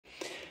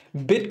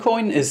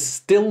Bitcoin is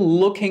still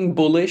looking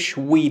bullish.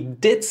 We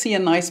did see a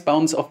nice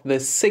bounce of the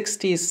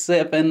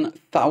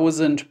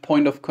 67,000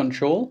 point of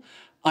control.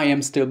 I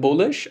am still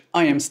bullish.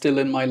 I am still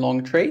in my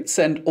long trades.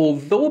 And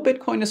although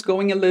Bitcoin is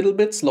going a little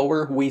bit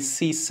slower, we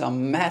see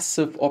some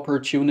massive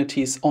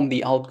opportunities on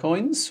the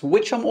altcoins,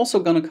 which I'm also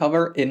going to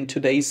cover in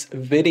today's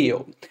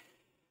video.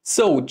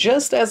 So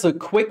just as a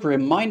quick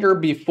reminder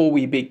before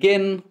we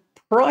begin,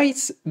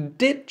 price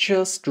did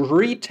just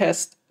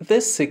retest the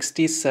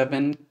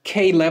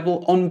 67K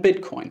level on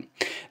Bitcoin.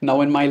 Now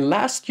in my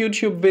last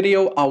YouTube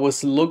video, I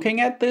was looking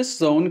at this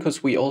zone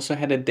because we also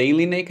had a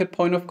daily naked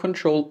point of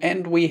control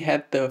and we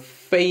had the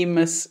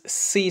famous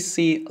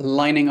CC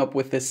lining up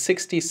with the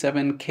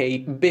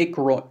 67K big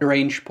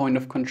range point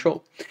of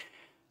control.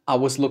 I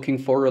was looking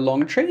for a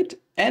long trade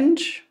and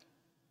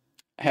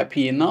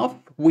happy enough,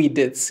 we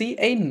did see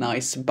a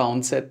nice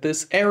bounce at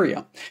this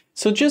area.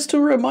 So just to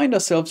remind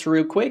ourselves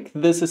real quick,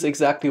 this is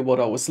exactly what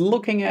I was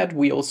looking at.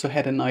 We also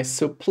had a nice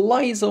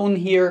supply zone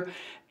here.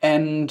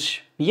 And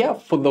yeah,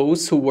 for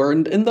those who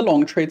weren't in the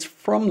long trades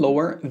from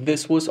lower,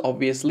 this was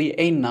obviously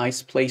a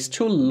nice place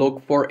to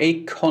look for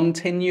a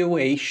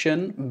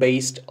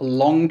continuation-based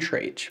long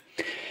trade.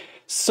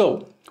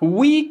 So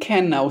we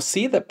can now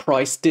see that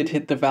price did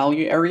hit the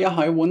value area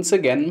high once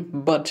again,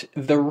 but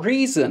the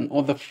reason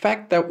or the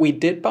fact that we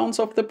did bounce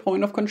off the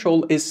point of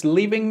control is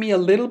leaving me a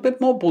little bit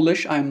more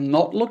bullish. I'm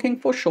not looking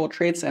for short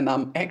trades and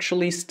I'm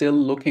actually still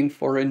looking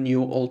for a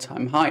new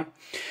all-time high.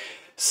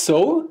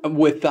 So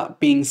with that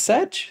being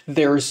said,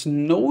 there's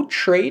no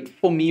trade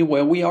for me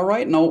where we are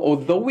right now.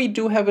 Although we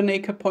do have a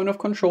naked point of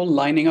control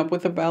lining up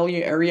with the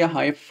value area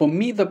high, for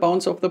me the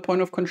bounce of the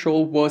point of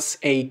control was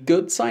a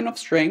good sign of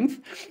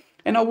strength.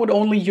 And I would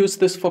only use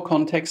this for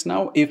context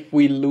now. If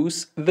we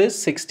lose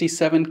this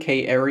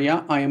 67K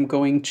area, I am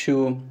going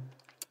to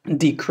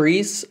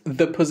decrease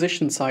the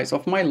position size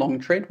of my long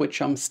trade,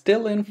 which I'm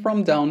still in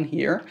from down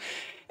here.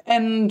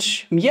 And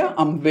yeah,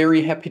 I'm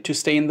very happy to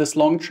stay in this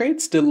long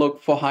trade, still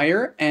look for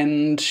higher.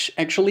 And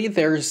actually,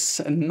 there's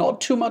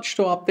not too much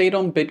to update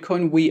on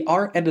Bitcoin. We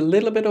are at a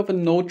little bit of a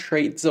no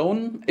trade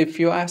zone,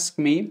 if you ask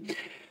me.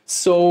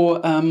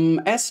 So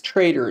as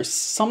traders,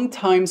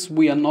 sometimes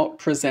we are not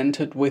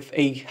presented with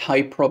a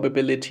high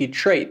probability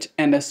trade.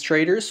 And as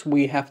traders,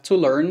 we have to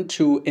learn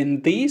to,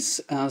 in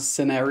these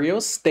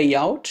scenarios, stay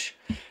out,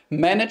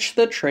 manage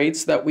the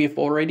trades that we've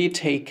already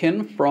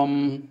taken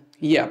from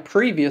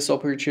previous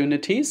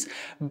opportunities.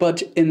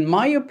 But in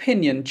my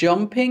opinion,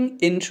 jumping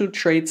into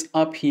trades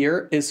up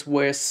here is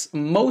where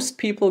most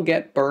people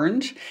get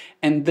burned.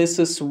 And this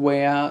is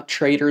where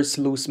traders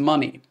lose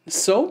money.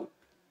 So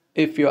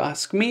if you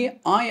ask me,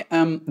 I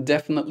am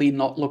definitely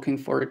not looking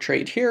for a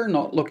trade here,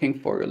 not looking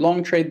for a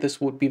long trade.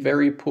 This would be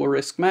very poor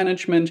risk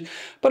management,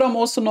 but I'm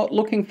also not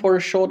looking for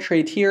a short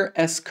trade here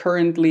as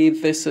currently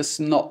this is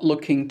not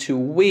looking too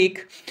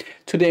weak.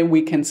 Today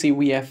we can see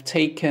we have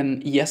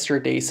taken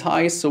yesterday's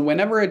high. So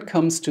whenever it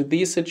comes to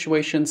these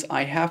situations,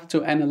 I have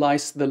to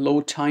analyze the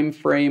low time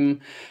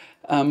frame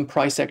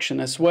price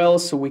action as well.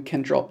 So we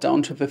can drop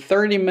down to the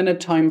 30-minute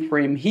time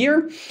frame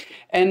here.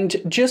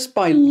 And just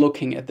by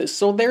looking at this,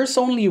 so there's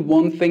only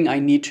one thing I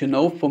need to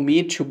know for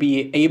me to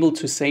be able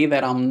to say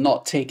that I'm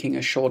not taking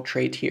a short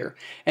trade here.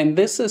 And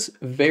this is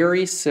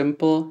very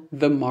simple,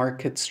 the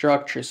market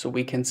structure. So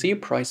we can see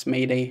price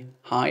made a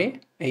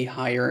high, a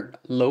higher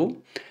low,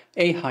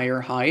 a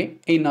higher high,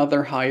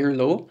 another higher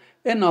low,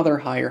 another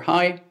higher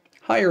high,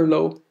 higher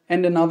low,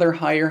 and another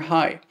higher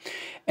high.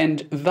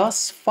 And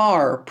thus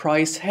far,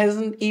 price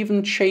hasn't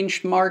even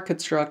changed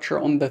market structure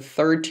on the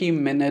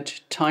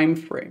 30-minute time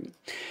frame.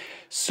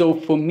 So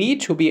for me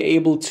to be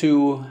able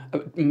to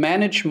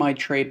manage my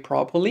trade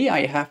properly,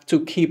 I have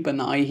to keep an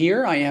eye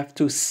here. I have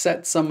to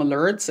set some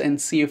alerts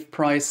and see if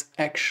price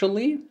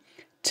actually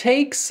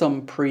takes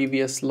some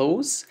previous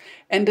lows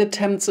and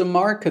attempts a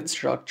market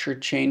structure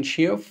change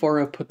here for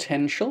a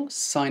potential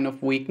sign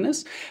of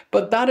weakness.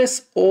 But that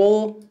is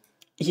all,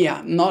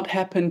 not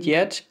happened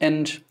yet.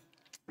 And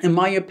in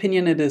my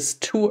opinion, it is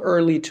too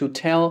early to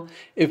tell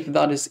if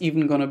that is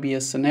even going to be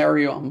a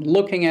scenario I'm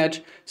looking at.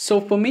 So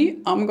for me,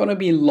 I'm going to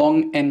be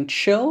long and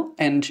chill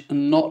and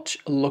not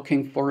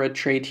looking for a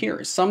trade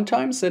here.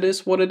 Sometimes it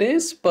is what it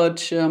is,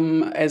 but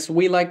as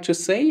we like to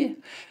say,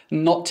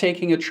 not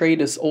taking a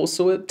trade is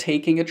also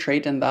taking a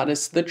trade, and that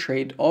is the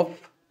trade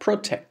of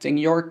protecting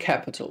your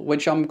capital,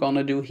 which I'm going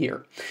to do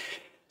here.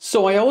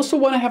 So I also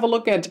want to have a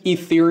look at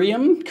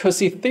Ethereum,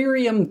 because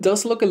Ethereum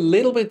does look a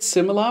little bit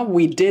similar.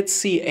 We did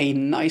see a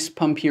nice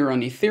pump here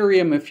on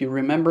Ethereum. If you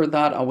remember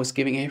that, I was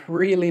giving a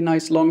really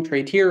nice long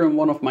trade here in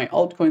one of my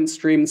altcoin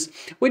streams,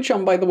 which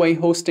I'm, by the way,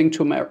 hosting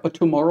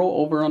tomorrow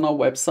over on our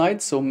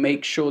website. So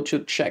make sure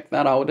to check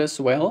that out as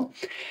well.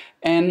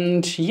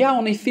 And yeah,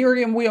 on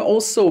Ethereum, we are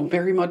also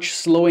very much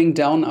slowing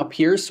down up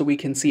here. So we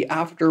can see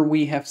after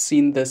we have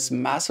seen this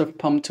massive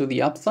pump to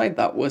the upside,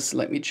 that was,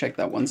 let me check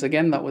that once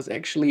again, that was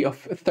actually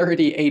of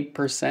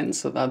 38%.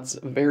 So that's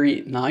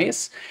very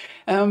nice.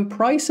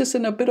 price is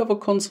in a bit of a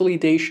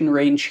consolidation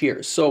range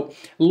here. So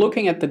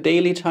looking at the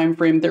daily time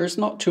frame, there's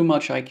not too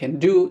much I can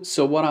do.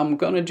 So what I'm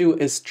going to do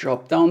is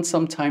drop down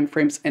some time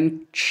frames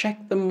and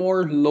check the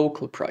more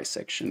local price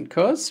action,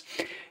 because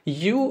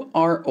you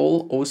are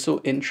all also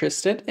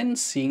interested in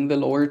seeing the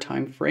lower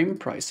time frame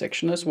price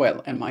action as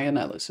well in my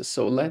analysis.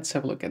 So let's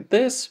have a look at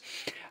this.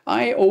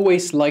 I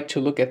always like to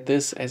look at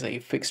this as a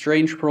fixed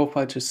range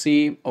profile to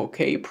see,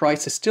 okay,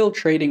 price is still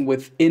trading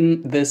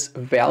within this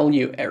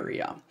value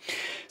area.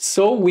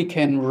 So we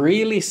can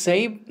really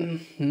say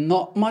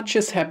not much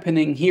is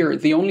happening here.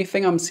 The only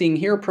thing I'm seeing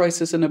here,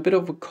 price is in a bit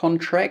of a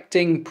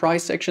contracting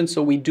price action.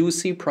 So we do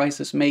see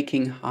prices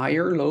making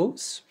higher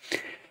lows,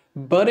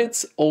 but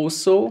it's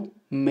also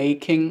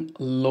making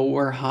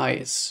lower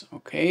highs.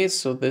 Okay,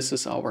 so this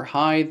is our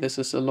high, this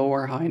is a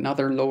lower high,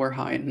 another lower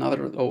high,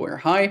 another lower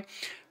high.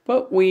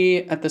 But we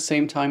at the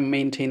same time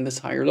maintain this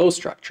higher low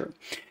structure.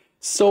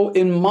 So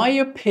in my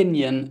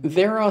opinion,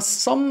 there are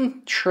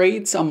some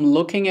trades I'm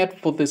looking at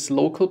for this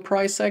local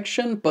price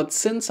action, but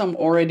since I'm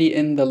already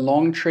in the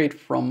long trade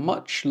from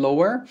much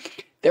lower,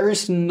 there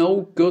is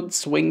no good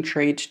swing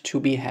trade to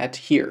be had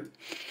here.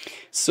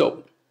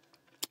 So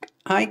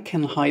I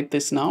can hide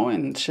this now,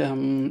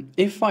 and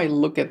if I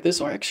look at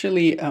this, or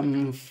actually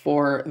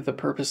for the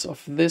purpose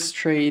of this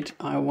trade,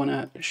 I want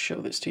to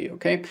show this to you,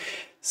 okay?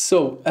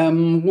 So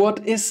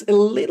what is a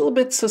little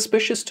bit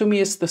suspicious to me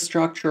is the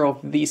structure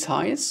of these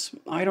highs.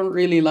 I don't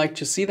really like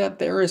to see that.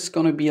 There is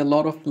going to be a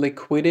lot of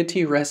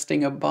liquidity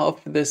resting above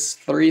this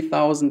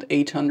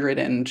 3,800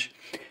 and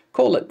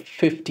call it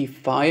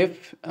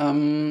 55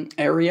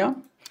 area.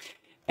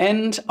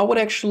 And I would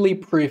actually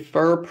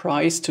prefer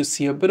price to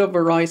see a bit of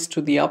a rise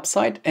to the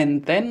upside,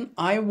 and then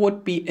I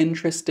would be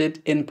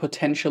interested in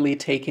potentially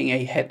taking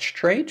a hedge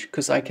trade,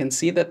 because I can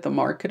see that the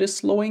market is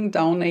slowing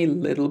down a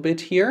little bit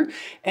here,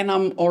 and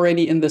I'm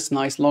already in this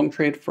nice long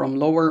trade from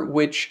lower,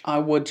 which I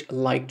would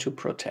like to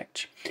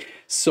protect.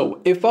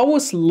 So if I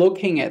was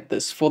looking at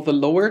this for the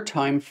lower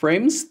time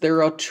frames,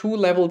 there are two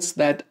levels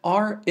that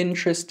are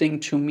interesting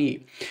to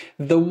me.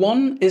 The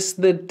one is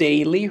the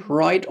daily,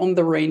 right on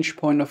the range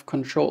point of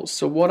control.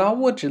 So what I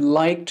would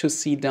like to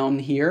see down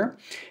here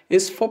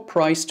is for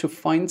price to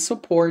find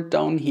support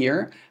down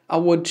here. I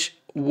would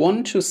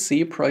want to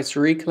see price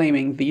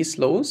reclaiming these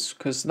lows,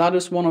 because that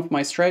is one of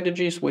my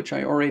strategies which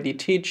I already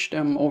teach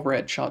over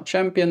at Chart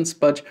Champions,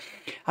 but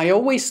I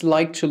always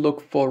like to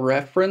look for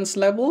reference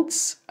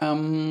levels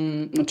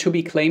to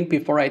be claimed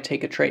before I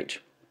take a trade.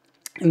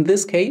 In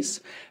this case,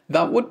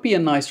 that would be a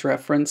nice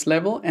reference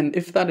level, and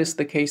if that is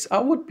the case, I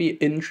would be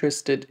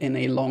interested in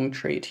a long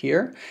trade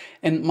here,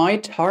 and my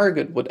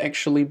target would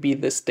actually be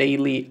this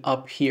daily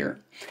up here.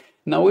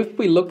 Now, if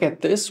we look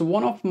at this,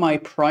 one of my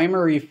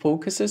primary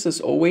focuses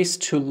is always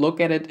to look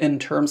at it in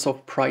terms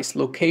of price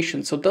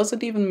location. So does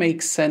it even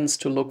make sense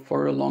to look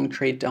for a long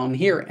trade down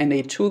here? And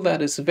a tool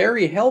that is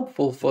very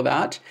helpful for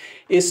that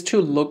is to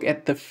look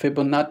at the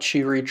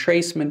Fibonacci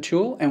retracement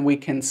tool, and we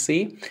can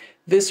see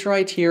this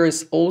right here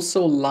is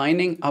also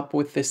lining up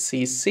with the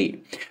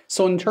CC.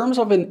 So in terms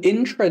of an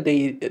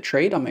intraday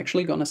trade, I'm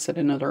actually going to set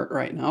an alert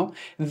right now.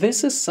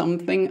 This is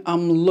something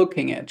I'm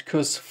looking at,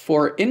 because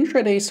for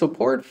intraday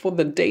support for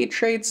the day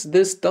trades,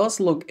 this does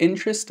look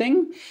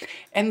interesting.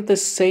 And the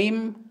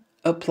same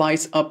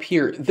applies up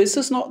here. This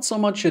is not so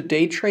much a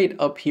day trade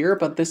up here,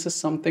 but this is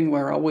something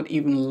where I would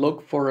even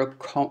look for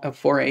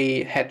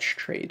a hedge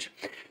trade.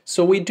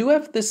 So we do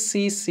have the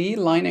CC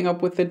lining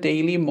up with the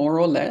daily more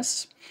or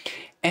less.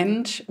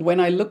 And when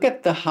I look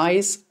at the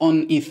highs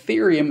on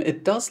Ethereum,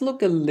 it does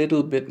look a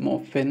little bit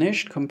more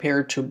finished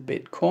compared to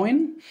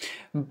Bitcoin.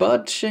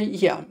 But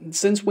yeah,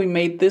 since we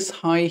made this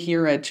high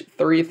here at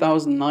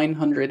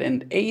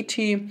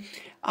 3,980,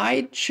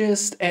 I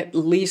just at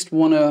least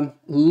want to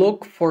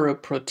look for a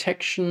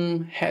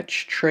protection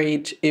hedge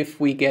trade if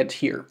we get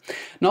here.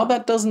 Now,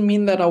 that doesn't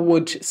mean that I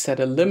would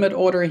set a limit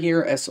order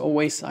here. As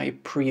always, I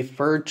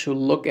prefer to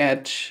look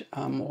at,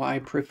 or I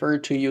prefer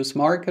to use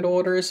market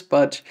orders,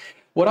 but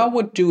what I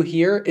would do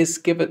here is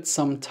give it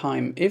some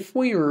time. If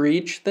we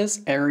reach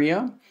this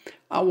area,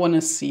 I want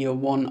to see a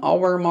 1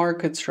 hour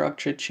market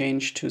structure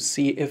change to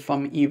see if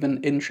I'm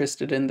even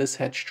interested in this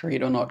hedge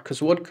trade or not.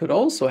 Because what could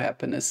also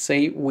happen is,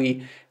 say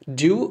we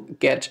do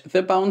get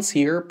the bounce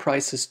here,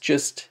 price is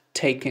just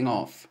taking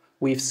off.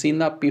 We've seen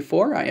that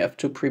before. I have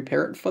to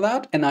prepare it for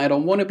that, and I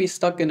don't want to be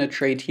stuck in a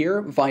trade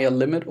here via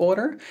limit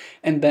order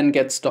and then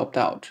get stopped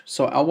out.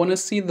 So I want to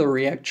see the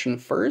reaction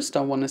first.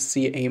 I want to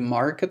see a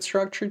market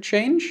structure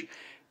change,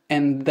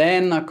 and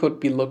then I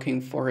could be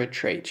looking for a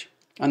trade.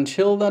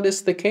 Until that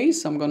is the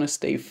case, I'm going to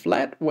stay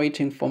flat,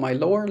 waiting for my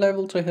lower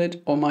level to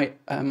hit or my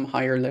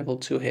higher level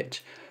to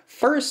hit.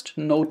 First,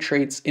 no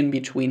trades in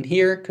between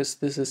here, because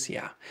this is,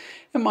 yeah,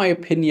 in my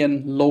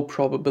opinion, low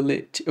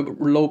probability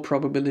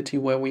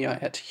where we are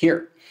at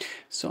here.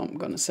 So I'm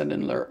going to set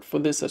an alert for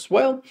this as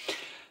well.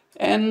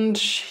 And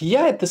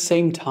yeah, at the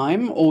same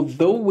time,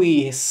 although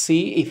we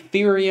see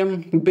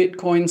Ethereum,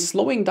 Bitcoin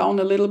slowing down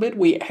a little bit,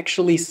 we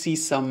actually see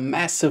some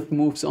massive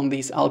moves on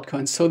these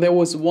altcoins. So there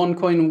was one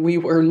coin we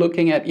were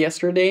looking at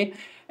yesterday,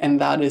 and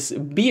that is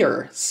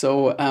beer.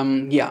 So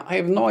yeah, I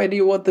have no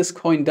idea what this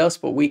coin does,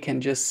 but we can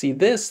just see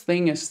this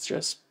thing is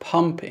just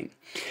pumping.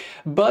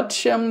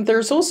 But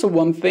there's also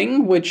one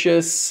thing which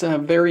is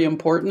very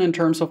important in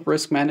terms of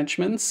risk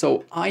management.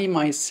 So I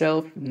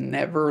myself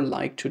never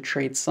like to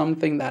trade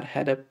something that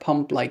had a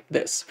pump like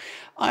this.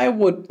 I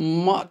would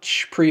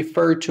much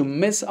prefer to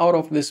miss out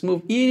of this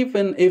move.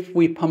 Even if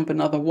we pump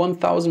another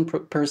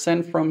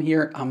 1000% from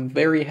here, I'm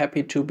very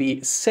happy to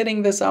be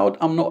sitting this out.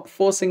 I'm not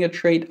forcing a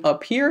trade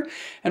up here.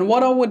 And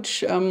what I would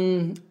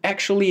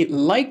actually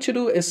like to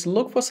do is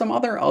look for some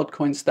other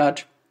altcoins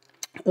that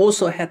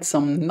also had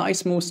some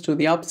nice moves to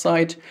the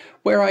upside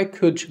where I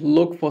could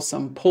look for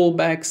some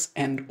pullbacks,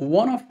 and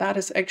one of that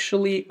is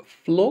actually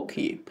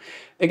Floki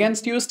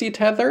against USD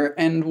Tether.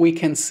 And we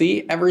can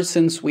see ever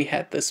since we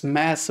had this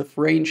massive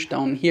range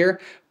down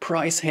here,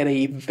 price had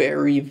a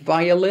very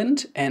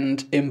violent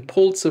and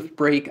impulsive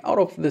break out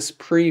of this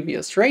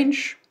previous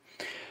range.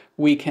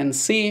 We can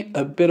see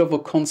a bit of a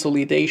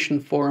consolidation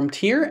formed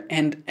here,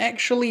 and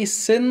actually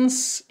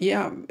since,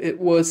 yeah, it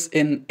was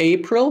in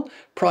April,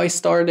 price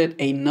started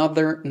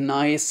another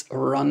nice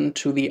run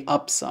to the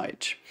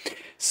upside.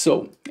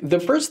 So the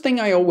first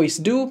thing I always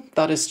do,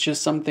 that is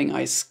just something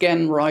I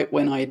scan right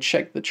when I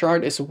check the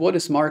chart, is what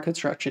is market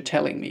structure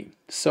telling me?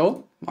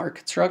 So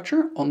market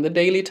structure on the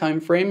daily time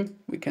frame,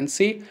 we can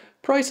see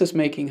price is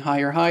making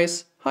higher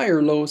highs,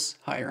 higher lows,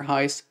 higher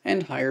highs,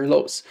 and higher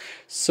lows.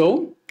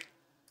 So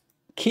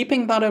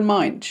keeping that in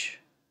mind,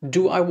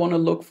 do I want to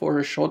look for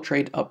a short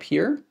trade up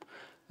here?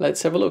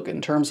 Let's have a look.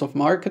 In terms of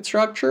market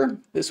structure,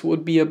 this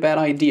would be a bad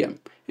idea.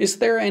 Is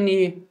there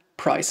any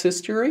price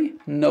history?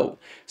 No.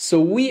 So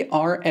we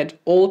are at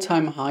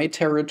all-time high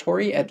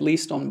territory, at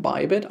least on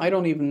Bybit. I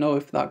don't even know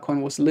if that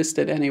coin was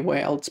listed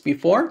anywhere else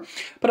before,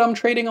 but I'm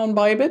trading on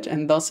Bybit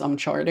and thus I'm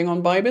charting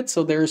on Bybit,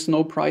 so there's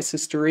no price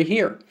history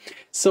here.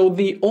 So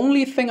the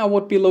only thing I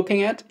would be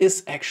looking at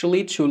is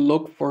actually to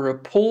look for a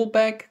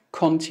pullback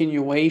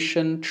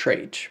continuation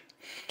trade.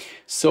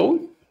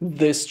 So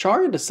this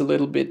chart is a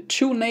little bit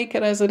too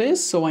naked as it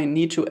is, so I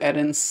need to add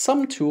in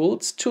some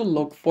tools to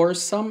look for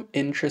some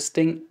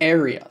interesting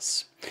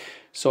areas.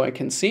 So I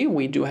can see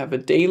we do have a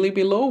daily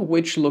below,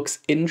 which looks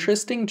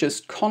interesting,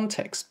 just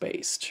context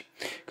based,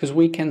 because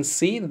we can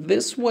see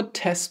this would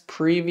test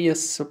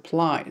previous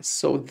supplies.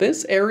 So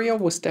this area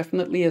was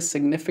definitely a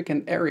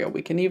significant area.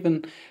 We can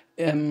even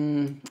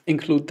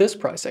include this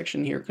price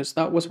action here, because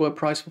that was where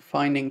price was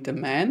finding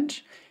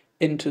demand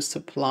into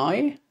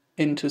supply,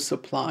 into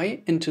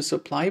supply, into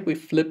supply. We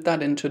flip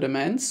that into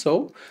demand.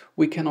 So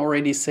we can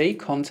already say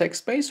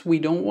context based. We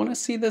don't want to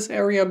see this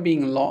area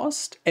being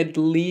lost, at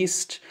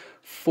least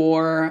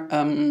for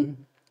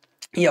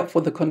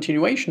for the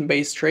continuation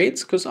based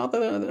trades, because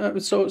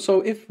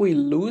so if we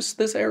lose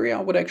this area,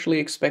 I would actually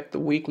expect the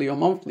weekly or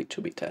monthly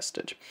to be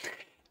tested.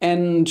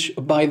 And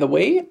by the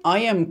way, I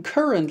am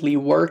currently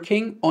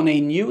working on a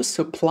new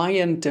supply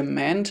and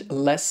demand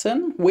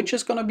lesson, which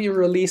is going to be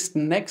released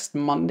next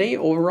Monday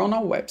over on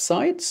our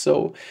website.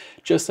 So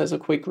just as a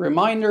quick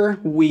reminder,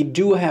 we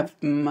do have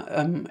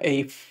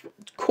a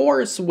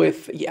course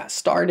with,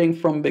 starting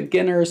from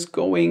beginners,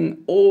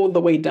 going all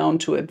the way down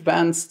to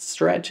advanced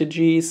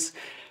strategies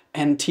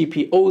and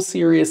TPO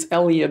series,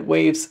 Elliott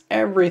waves,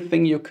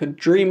 everything you could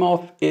dream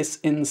of is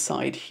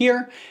inside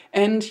here.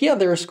 And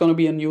there's going to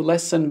be a new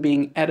lesson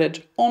being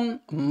added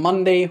on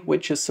Monday,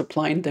 which is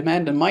supply and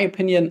demand. In my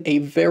opinion, a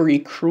very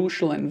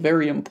crucial and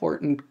very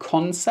important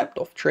concept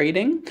of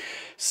trading.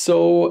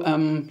 So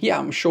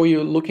I'm sure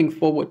you're looking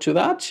forward to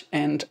that,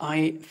 and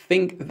I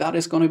think that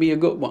is going to be a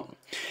good one.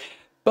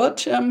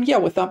 But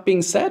with that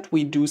being said,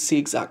 we do see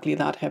exactly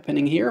that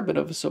happening here, a bit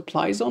of a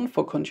supply zone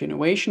for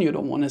continuation. You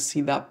don't want to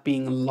see that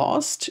being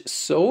lost.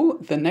 So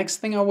the next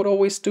thing I would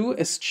always do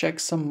is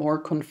check some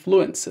more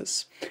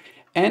confluences.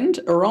 And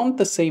around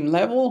the same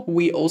level,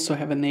 we also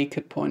have a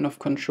naked point of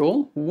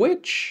control,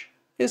 which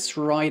is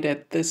right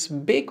at this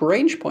big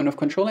range point of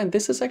control. And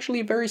this is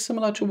actually very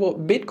similar to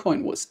what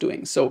Bitcoin was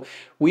doing. So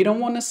we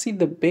don't want to see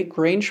the big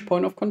range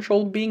point of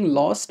control being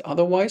lost.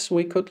 Otherwise,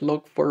 we could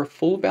look for a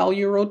full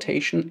value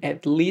rotation,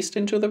 at least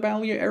into the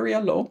value area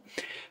low.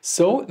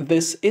 So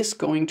this is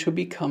going to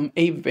become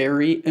a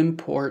very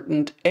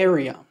important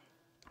area.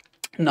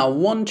 Now,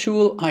 one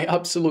tool I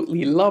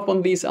absolutely love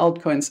on these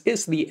altcoins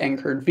is the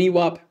anchored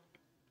VWAP.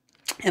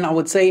 And I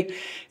would say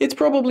it's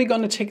probably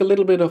going to take a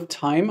little bit of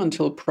time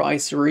until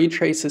price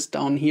retraces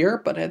down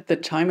here, but at the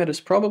time it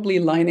is probably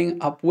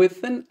lining up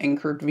with an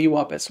anchored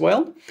VWAP as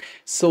well.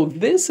 So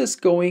this is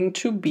going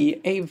to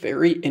be a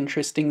very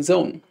interesting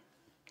zone.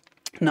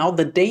 Now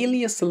the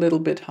daily is a little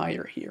bit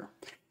higher here.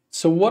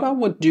 So what I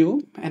would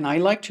do, and I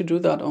like to do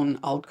that on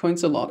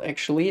altcoins a lot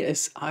actually,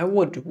 is I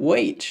would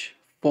wait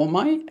for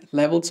my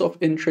levels of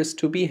interest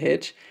to be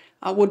hit.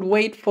 I would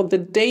wait for the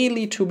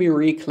daily to be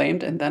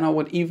reclaimed, and then I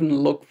would even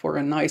look for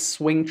a nice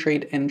swing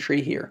trade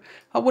entry here.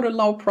 I would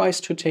allow price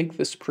to take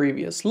this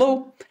previous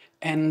low,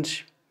 and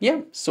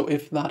so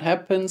if that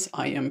happens,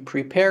 I am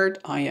prepared.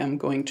 I am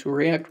going to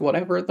react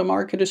whatever the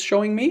market is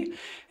showing me,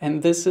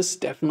 and this is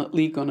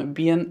definitely going to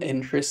be an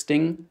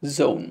interesting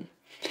zone.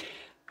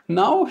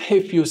 Now,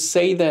 if you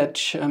say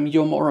that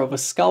you're more of a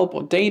scalp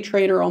or day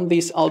trader on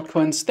these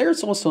altcoins,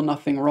 there's also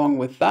nothing wrong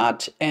with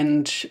that.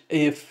 And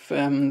if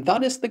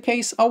that is the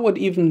case, I would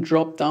even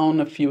drop down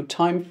a few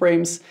time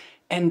frames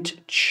and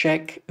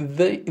check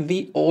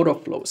the order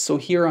flow. So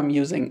here I'm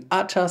using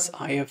ATH.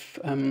 I have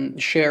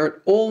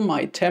shared all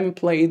my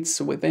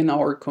templates within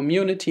our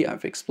community.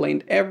 I've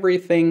explained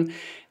everything.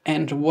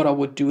 And what I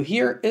would do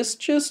here is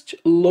just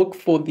look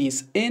for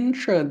these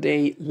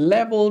intraday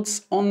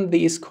levels on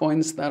these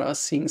coins that are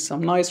seeing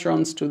some nice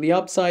runs to the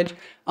upside.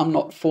 I'm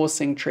not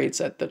forcing trades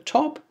at the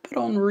top, but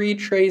on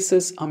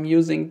retraces, I'm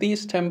using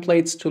these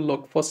templates to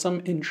look for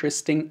some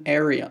interesting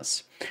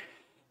areas.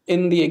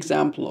 In the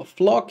example of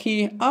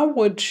Floki, I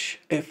would,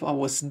 if I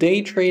was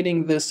day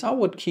trading this, I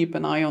would keep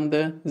an eye on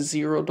the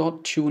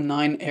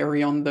 0.29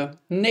 area on the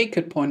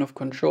naked point of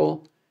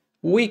control,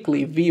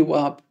 weekly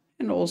VWAP,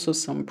 and also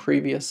some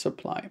previous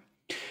supply.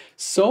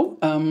 So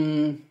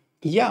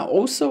yeah,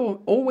 also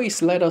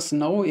always let us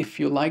know if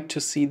you like to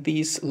see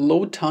these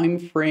low time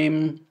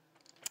frame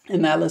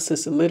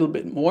analysis a little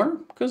bit more,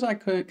 because I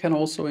can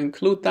also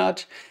include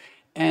that.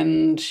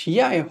 And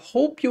yeah, I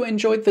hope you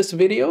enjoyed this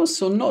video.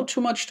 So not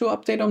too much to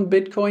update on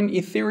Bitcoin.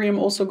 Ethereum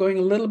also going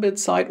a little bit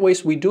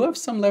sideways. We do have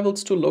some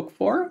levels to look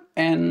for.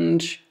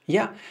 And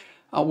yeah,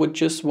 I would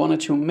just wanted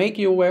to make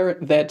you aware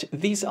that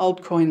these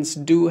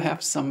altcoins do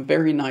have some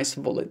very nice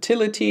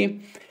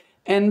volatility.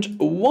 And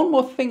one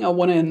more thing I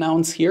want to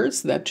announce here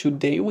is that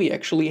today we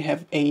actually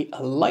have a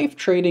live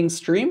trading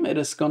stream. It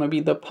is going to be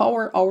the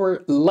Power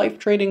Hour live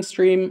trading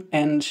stream.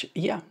 And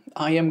yeah,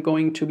 I am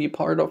going to be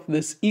part of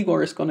this.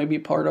 Igor is going to be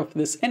part of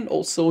this. And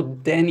also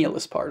Daniel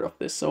is part of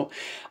this. So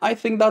I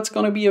think that's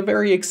going to be a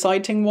very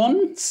exciting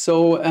one.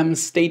 So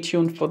stay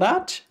tuned for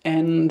that.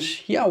 And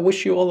yeah, I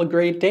wish you all a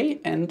great day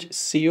and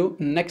see you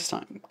next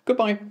time.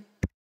 Goodbye.